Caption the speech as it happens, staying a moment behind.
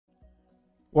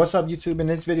What's up, YouTube? In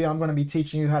this video, I'm going to be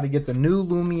teaching you how to get the new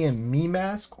Loomian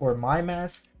Mimask or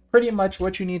Mimask. Pretty much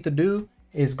what you need to do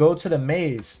is go to the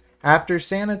maze. After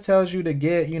Santa tells you to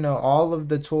get, all of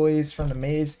the toys from the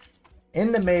maze,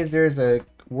 in the maze, there's a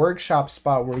workshop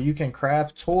spot where you can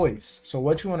craft toys. So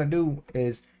what you want to do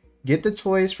is get the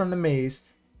toys from the maze,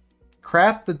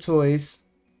 craft the toys,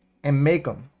 and make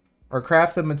them. Or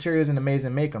craft the materials in the maze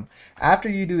and make them. After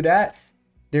you do that,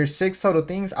 there's 6 total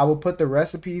things. I will put the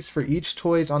recipes for each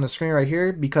toys on the screen right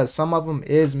here because some of them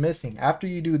is missing. After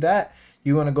you do that,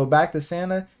 you want to go back to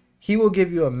Santa. He will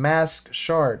give you a mask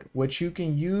shard, which you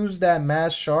can use that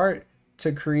mask shard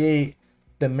to create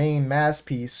the main mask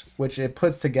piece, which it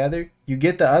puts together. You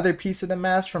get the other piece of the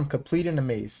mask from completing the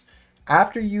maze.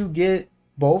 After you get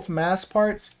both mask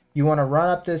parts, you want to run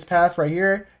up this path right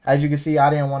here. As you can see, I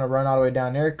didn't want to run all the way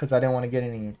down there because I didn't want to get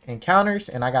any encounters,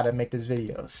 and I got to make this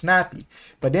video snappy.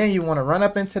 But then you want to run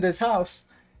up into this house.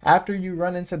 After you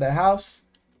run into the house,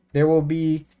 there will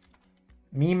be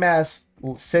Mimask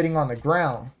sitting on the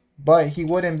ground, but he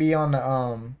wouldn't be on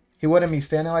the he wouldn't be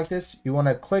standing like this. You want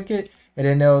to click it, and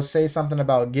then they'll say something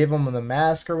about give him the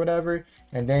mask or whatever,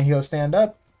 and then he'll stand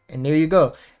up, and there you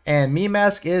go. And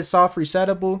Mimask is soft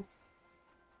resettable,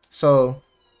 so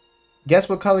guess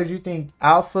what colors you think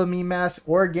Alpha Mimask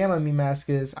or Gamma Mimask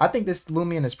is. I think this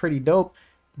Loomian is pretty dope.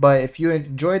 But if you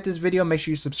enjoyed this video, make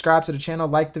sure you subscribe to the channel,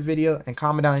 like the video, and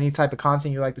comment down any type of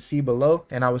content you'd like to see below.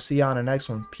 And I will see you on the next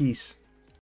one. Peace.